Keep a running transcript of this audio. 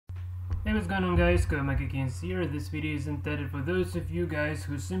Hey, what's going on, guys? MAGIC here. This video is intended for those of you guys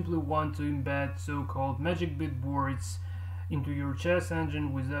who simply want to embed so-called magic bit boards into your chess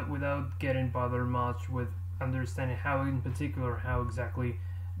engine without getting bothered much with understanding in particular how exactly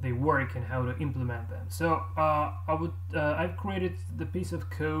they work and how to implement them. So I've created the piece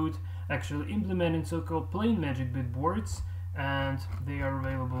of code actually implementing so-called plain magic bit boards, and they are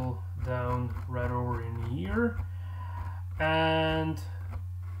available down right over in here. And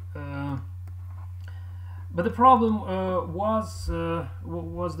but the problem was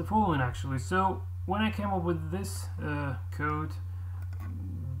the following actually. So when I came up with this code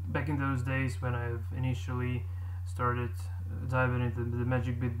back in those days when I've initially started diving into the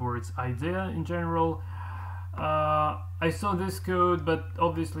magic bit boards idea in general, I saw this code, but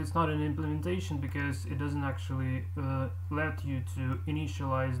obviously it's not an implementation because it doesn't actually let you to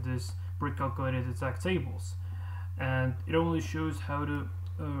initialize this pre-calculated attack tables, and it only shows how to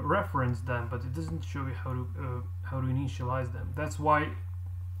reference them, but it doesn't show you how to initialize them. That's why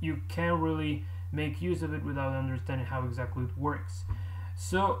you can't really make use of it without understanding how exactly it works.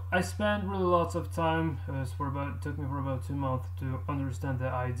 So I spent really lots of time. It took me for about 2 months to understand the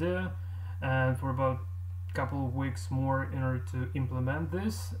idea, and for about a couple of weeks more in order to implement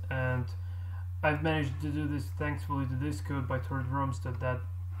this. And I've managed to do this thankfully to this code by Third Romstead that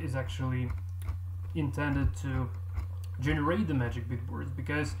is actually intended to generate the magic bit boards,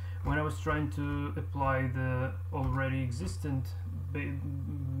 because when I was trying to apply the already existent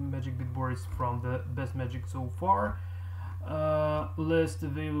magic bit boards from the best magic so far list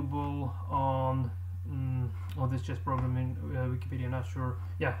available on this chess program in Wikipedia, not sure,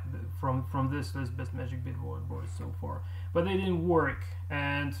 yeah, from this list, best magic bit boards so far, but they didn't work,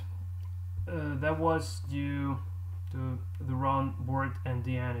 and that was due to the wrong board and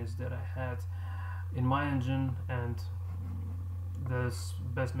DNS that I had in my engine, and this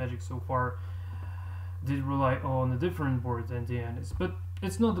best magic so far did rely on a different board than DNS, but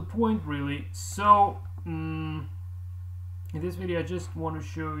it's not the point really. So in this video I just want to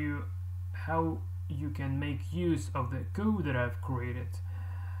show you how you can make use of the code that I've created,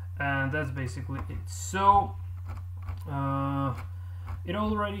 and that's basically it. So it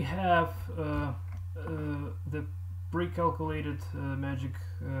already have the pre-calculated magic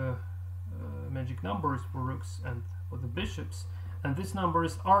numbers for rooks and for the bishops, and these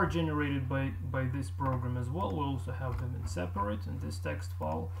numbers are generated by this program as well. We'll also have them in separate in this text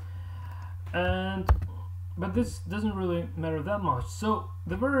file, but this doesn't really matter that much. So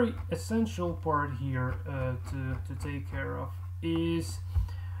the very essential part here to take care of is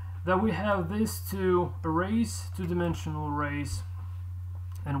that we have these two arrays, two-dimensional arrays,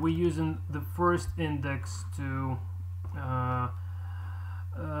 and we're using the first index to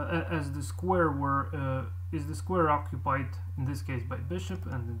as the square where is the square occupied in this case by bishop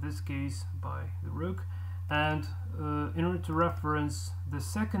and in this case by the rook, and in order to reference the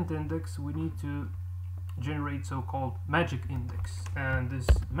second index we need to generate so-called magic index, and this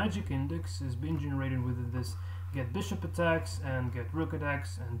magic index is being generated within this get bishop attacks and get rook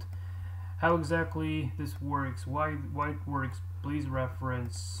attacks. And how exactly this works, why it works, please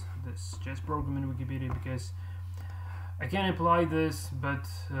reference this chess program in Wikipedia, because I can apply this, but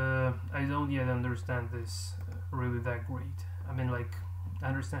I don't yet understand this really that great. I mean, like, I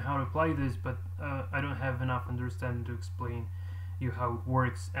understand how to apply this, but I don't have enough understanding to explain you how it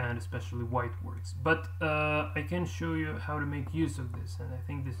works, and especially why it works. But I can show you how to make use of this, and I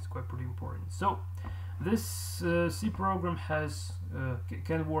think this is quite pretty important. So this C program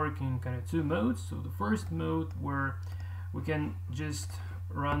can work in kind of two modes. So the first mode, where we can just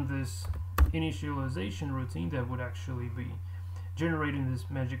run this initialization routine that would actually be generating these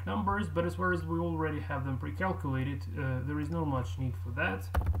magic numbers, but as far as we already have them pre-calculated, there is no much need for that,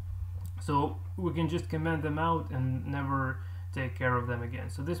 so we can just comment them out and never take care of them again.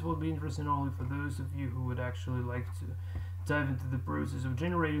 So this will be interesting only for those of you who would actually like to dive into the process of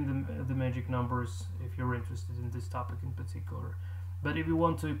generating the magic numbers, if you're interested in this topic in particular. But if you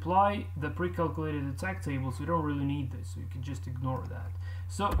want to apply the pre-calculated attack tables, you don't really need this, so you can just ignore that.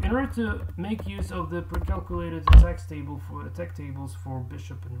 So in order to make use of the pre-calculated attack tables for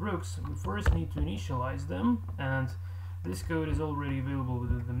bishop and rooks, we first need to initialize them, and this code is already available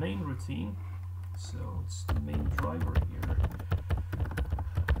within the main routine. So it's the main driver here.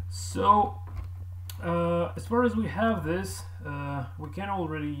 So as far as we have this, we can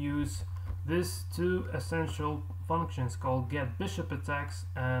already use these two essential functions called get bishop attacks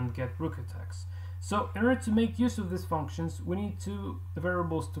and get rook attacks. So in order to make use of these functions, we need two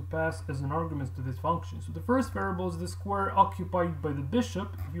variables to pass as an argument to this function. So the first variable is the square occupied by the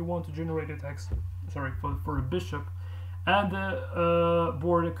bishop if you want to generate attacks, for a bishop, and the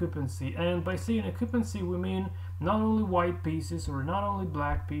board occupancy. And by saying occupancy, we mean not only white pieces or not only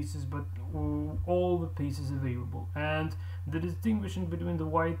black pieces, but all the pieces available. And the distinguishing between the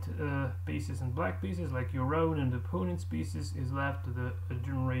white pieces and black pieces, like your own and opponent's pieces, is left to the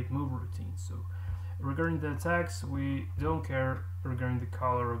generate move routine. So regarding the attacks, we don't care regarding the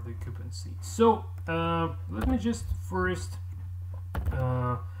color of the occupancy. So let me just first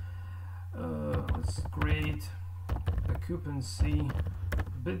let's create occupancy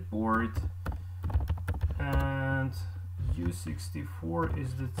bitboard, and U64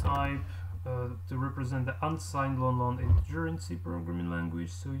 is the type to represent the unsigned long integer in C programming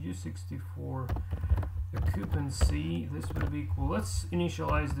language. So U64 occupancy, this will be equal, let's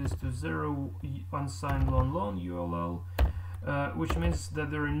initialize this to 0 unsigned long ULL, which means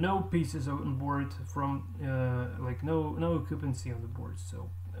that there are no pieces on board from like no occupancy on the board, so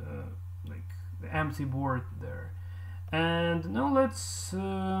like the empty board there. And now let's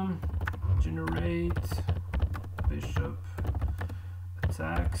generate bishop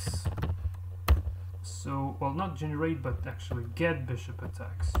attacks. So, well, not generate, but actually get bishop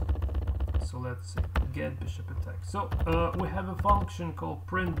attacks. So let's say get bishop attacks. So we have a function called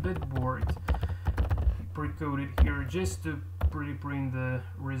print bitboard pre-coded here just to print the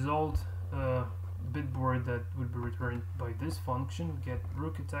result bitboard that would be returned by this function, get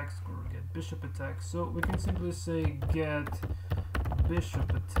rook attacks or get bishop attacks. So we can simply say get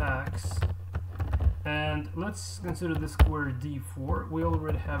bishop attacks, and let's consider the square d4. We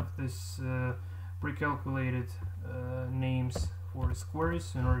already have this pre-calculated names for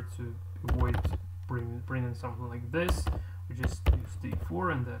squares in order to avoid printing something like this. We just use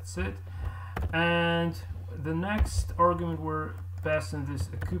d4 and that's it. And the next argument we're passing this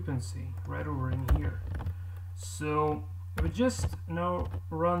occupancy right over in here. So if we just now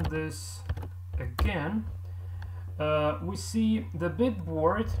run this again, we see the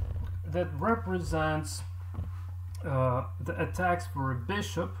bitboard that represents the attacks for a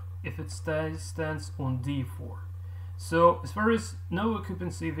bishop if it stands on d4. So as far as no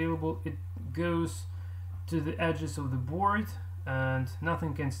occupancy available, it goes to the edges of the board and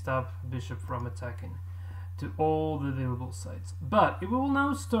nothing can stop bishop from attacking to all the available sides. But if we will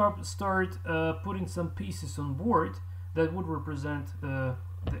now start putting some pieces on board that would represent the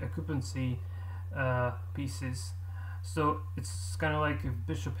occupancy pieces. So it's kind of like if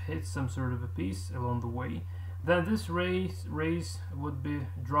bishop hits some sort of a piece along the way, then this raise would be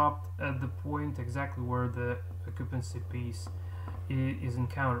dropped at the point exactly where the occupancy piece is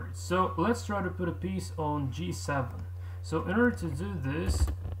encountered. So let's try to put a piece on g7. So in order to do this,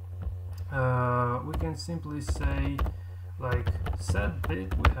 we can simply say like set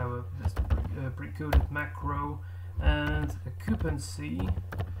bit. We have this pre-coded macro and occupancy,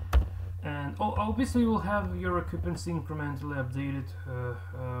 and obviously you'll have your occupancy incrementally updated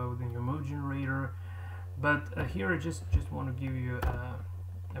within your mode generator, but here I just want to give you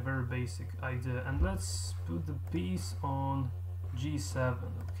a very basic idea. And let's put the piece on g7.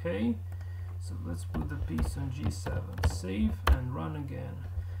 Okay, so let's put the piece on g7, save and run again.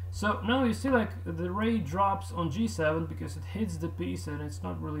 So now you see like the ray drops on g7 because it hits the piece and it's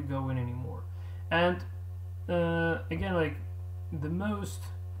not really going anymore. And again, like the most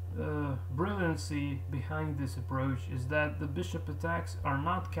brilliancy behind this approach is that the bishop attacks are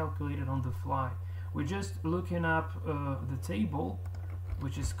not calculated on the fly. We're just looking up the table,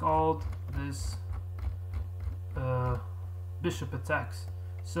 which is called this bishop attacks.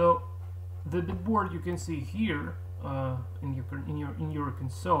 So the bitboard you can see here in your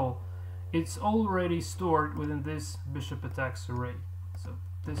console, it's already stored within this bishop attacks array. So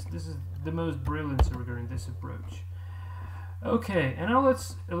this is the most brilliance regarding this approach. Okay, and now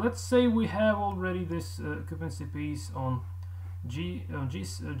let's say we have already this occupancy piece on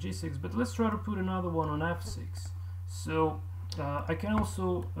G6, but let's try to put another one on F6. So I can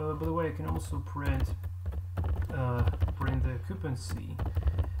also, by the way, I can also print the occupancy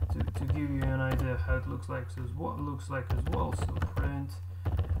to give you an idea how it looks like. So what it looks like as well. So print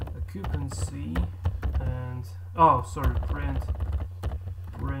occupancy and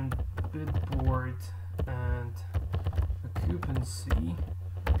print bitboard and occupancy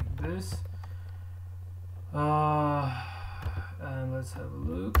like this. And let's have a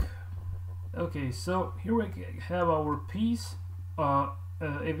look. Okay, so here we have our piece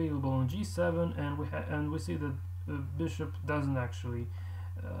available on G7, and we see that the bishop doesn't actually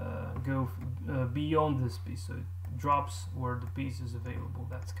go beyond this piece, so it drops where the piece is available.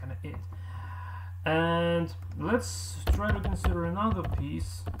 That's kind of it. And let's try to consider another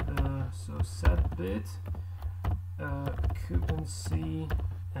piece. So set bit, occupancy,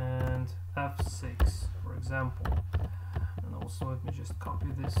 and F6, for example. also let me just copy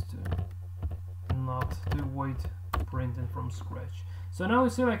this to not do void printing from scratch. So now we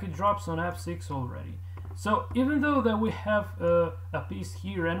see like it drops on F6 already. So even though that we have a piece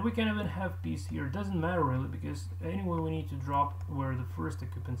here, and we can even have piece here, it doesn't matter really, because anyway we need to drop where the first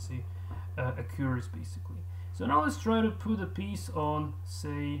occupancy occurs basically. So now let's try to put a piece on,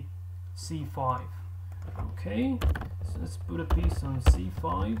 say, C5. Okay, so let's put a piece on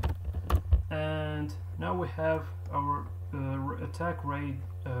C5, and now we have our attack rate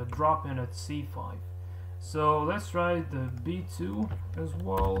dropping at C5. So let's try the B2 as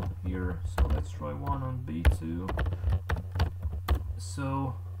well here. So let's try one on B2.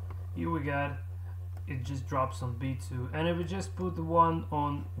 So here we got it just drops on B2, and if we just put the one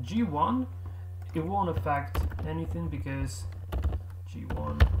on G1, it won't affect anything because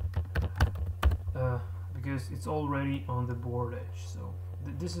G1 because it's already on the board edge. So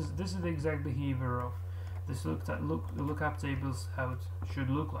this is the exact behavior of this lookup tables, how it should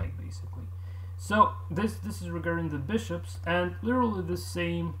look like basically. So this is regarding the bishops, and literally the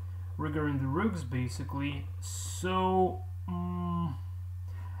same regarding the rooks basically. So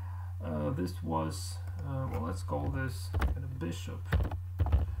this was well, let's call this a bishop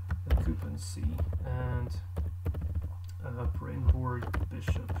occupancy, and print board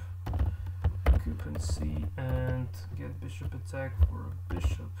bishop occupancy, and get bishop attack for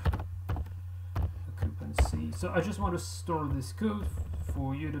bishop occupancy. So I just want to store this code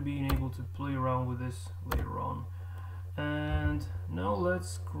for you to be able to play around with this later on. And now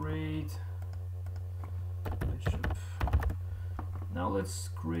let's create bishop. Now let's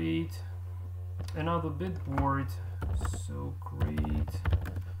create another bitboard. So create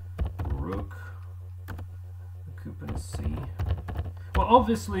rook occupancy. Well,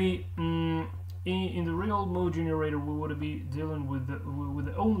 obviously in the real mode generator we would be dealing with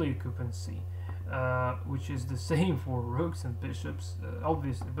the only occupancy, which is the same for rooks and bishops,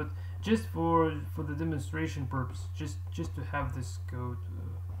 obviously, but just for the demonstration purpose, just to have this code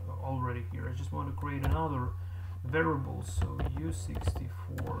already here, I just want to create another variable. So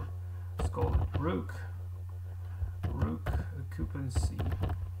U64, let's call it rook occupancy,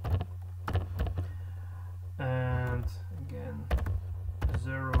 and again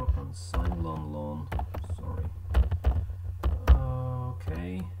 0 on sign lon, sorry.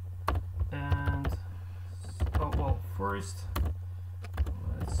 Okay, and oh well, first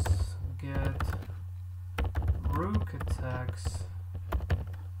let's get rook attacks.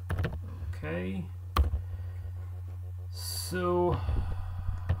 Okay, so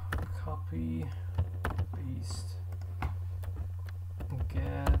copy, paste,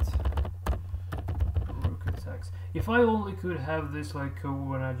 get rook attacks. If I only could have this like code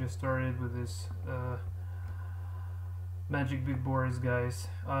when I just started with this Magic BitBoards, guys,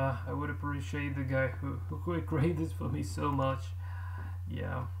 I would appreciate the guy who could create this for me so much.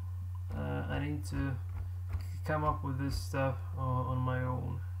 Yeah, I need to come up with this stuff on my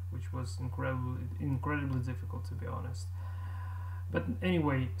own, which was incredibly difficult, to be honest. But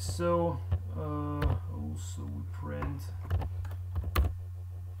anyway, so also we print.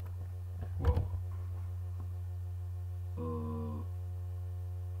 Whoa.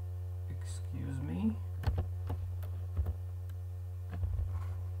 Excuse me.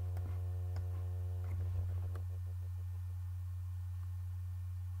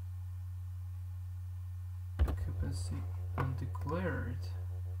 Occupancy undeclared.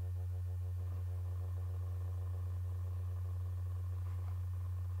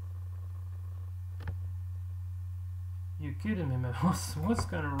 You kidding me, man? What's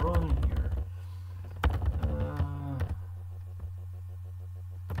gonna run here?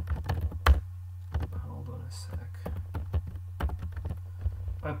 Hold on a sec.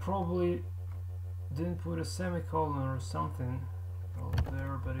 I probably didn't put a semicolon or something over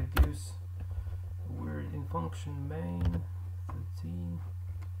there, but it gives a weird in function main 13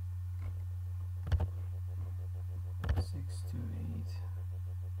 6 to 8.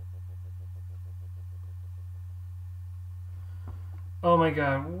 Oh my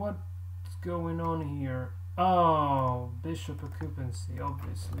god, what's going on here? Oh, bishop occupancy,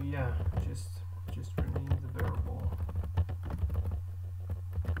 obviously, yeah. Just rename the variable.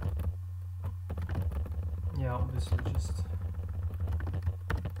 Yeah, obviously just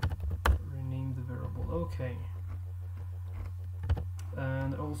rename the variable. Okay.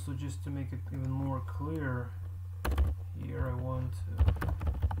 And also just to make it even more clear, here I want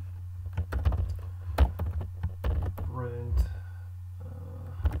to print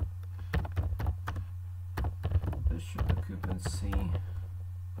bishop occupancy.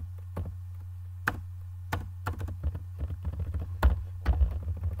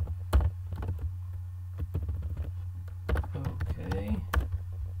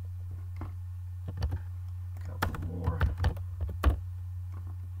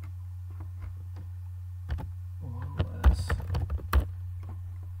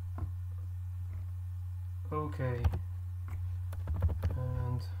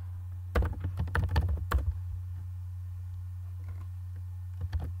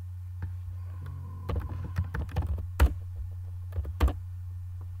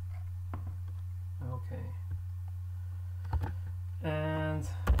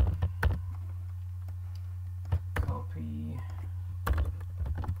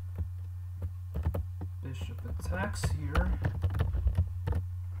 attacks here,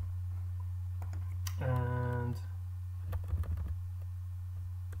 and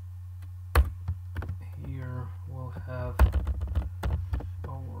here we'll have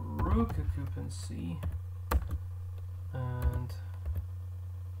our rook occupancy, and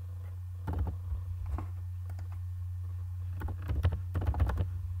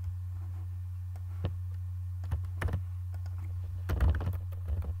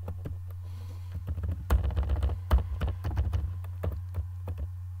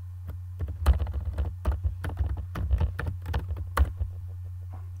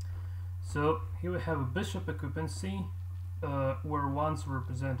so here we have a bishop occupancy, where one's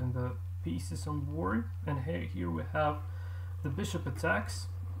representing the pieces on board, and here we have the bishop attacks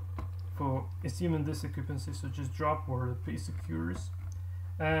for assuming this occupancy, so just drop where the piece occurs,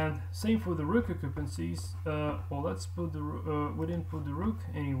 and same for the rook occupancies. Well, let's put the we didn't put the rook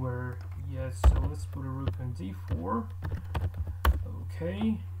anywhere yet, so let's put a rook on d4.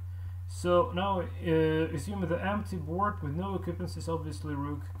 Okay. So now, assuming the empty board with no occupancies, obviously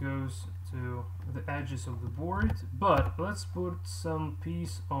rook goes to the edges of the board, but let's put some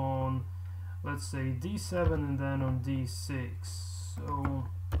piece on, let's say d7 and then on d6. So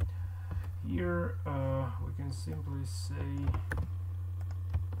here we can simply say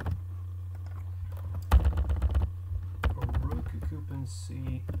a rook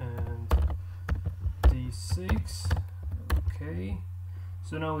occupancy and d6. Okay.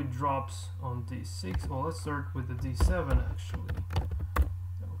 So now it drops on d6. Well, let's start with the d7 actually.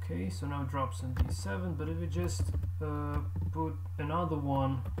 Okay, so now it drops on d7, but if we just put another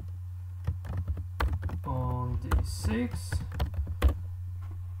one on d6,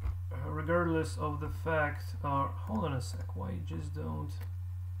 regardless of the fact, hold on a sec, why you just don't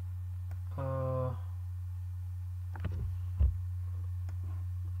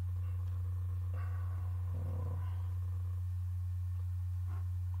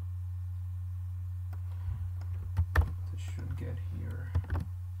get here.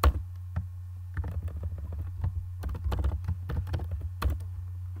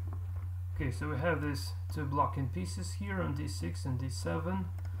 Okay, so we have these two blocking pieces here on d6 and d7,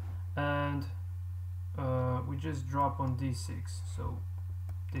 and we just drop on d6. So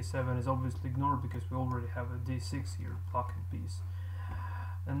d7 is obviously ignored because we already have a d6 here blocking piece.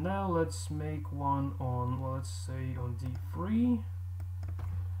 And now let's make one on, well, let's say on d3.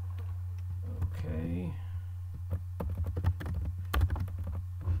 Okay.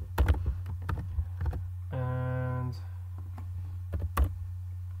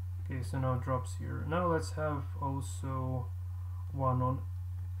 So now it drops here. Now let's have also one on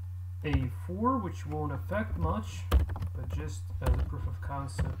a4, which won't affect much, but just as a proof of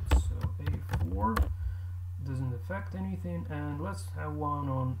concept. So a4 doesn't affect anything, and let's have one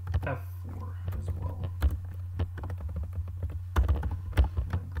on f4 as well,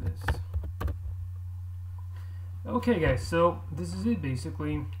 like this. Okay, guys. So this is it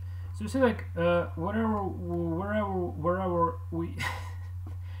basically. So you see, like wherever we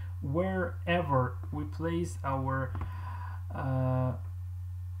wherever we place our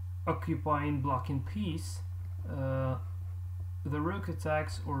occupying blocking piece, the rook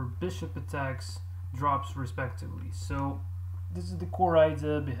attacks or bishop attacks drops respectively. So this is the core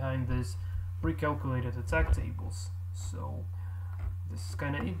idea behind this pre-calculated attack tables. So this is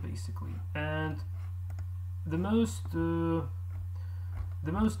kind of it basically. And the most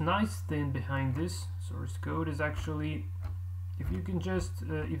nice thing behind this source code is actually, if you just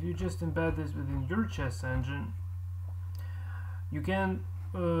embed this within your chess engine, you can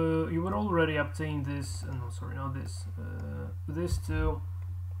you would already obtain this, no, sorry, not this, this two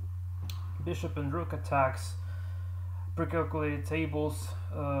bishop and rook attacks pre-calculated tables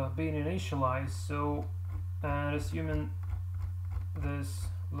being initialized. So, and assuming this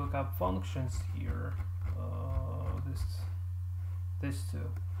lookup functions here, this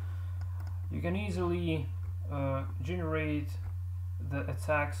two, you can easily generate the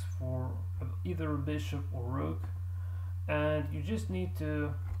attacks for either a bishop or rook, and you just need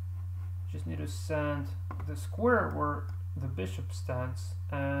to send the square where the bishop stands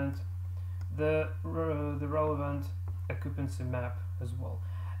and the relevant occupancy map as well.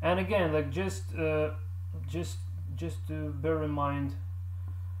 And again, like just to bear in mind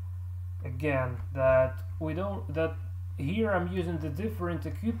again that here I'm using the different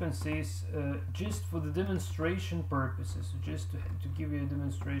occupancies just for the demonstration purposes, so just to give you a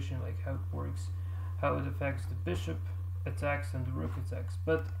demonstration like how it works, how it affects the bishop attacks and the rook attacks.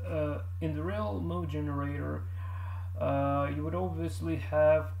 But in the real mode generator, you would obviously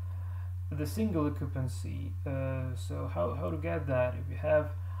have the single occupancy. So how to get that? If you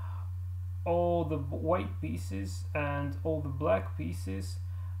have all the white pieces and all the black pieces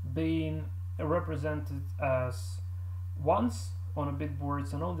being represented as ones on a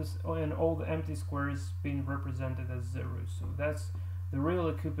bitboards, and all the empty squares being represented as zeros. So that's the real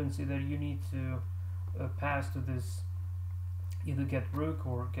occupancy that you need to pass to this, either get rook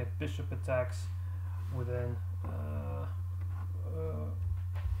or get bishop attacks within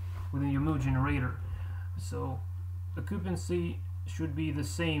your move generator. So occupancy should be the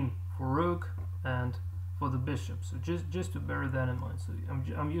same for rook and for the bishop. So just to bear that in mind. So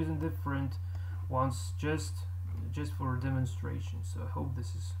I'm using different ones just for demonstration. So I hope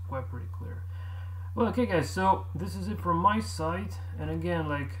this is quite pretty clear. Well, okay guys, so this is it from my side. And again,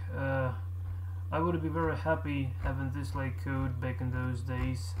 like I would be very happy having this like code back in those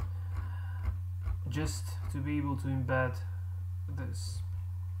days, just to be able to embed this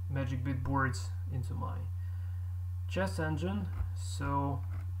Magic Bitboards into my chess engine. So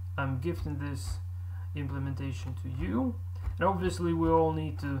I'm gifting this implementation to you, and obviously we all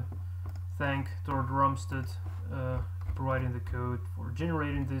need to thank Tord Rumstead providing the code for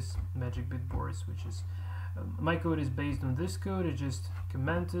generating this Magic Bitboards, which is my code is based on this code. It just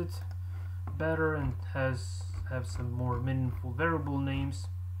commented better and have some more meaningful variable names.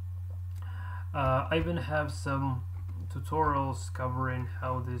 I even have some tutorials covering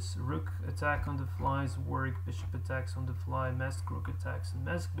how this rook attack on the flies work, bishop attacks on the fly, masked rook attacks and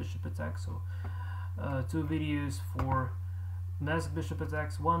masked bishop attacks. So 2 videos for masked bishop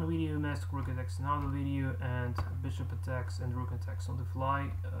attacks, 1 video masked rook attacks, another video, and bishop attacks and rook attacks on the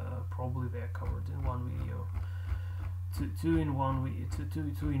fly. Probably they are covered in one video. Two in one,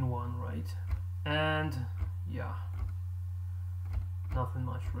 right? And yeah, nothing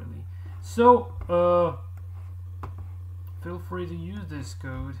much really. So feel free to use this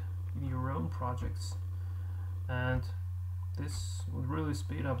code in your own projects, and this would really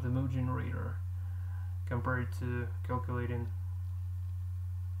speed up the move generator compared to calculating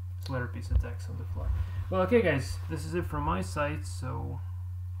letter piece attacks on the fly. Well, okay guys, this is it from my side. So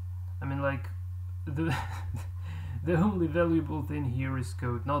I mean, like, the the only valuable thing here is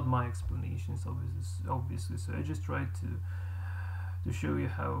code, not my explanations, obviously. So I just tried to show you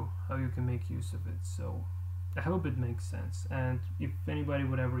how you can make use of it. So I hope it makes sense, and if anybody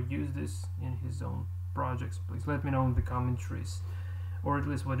would ever use this in his own projects, please let me know in the commentaries, or at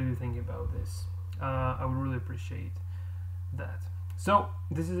least what do you think about this. I would really appreciate that. So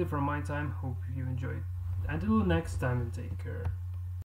this is it from my time. Hope you enjoyed. Until next time, and take care.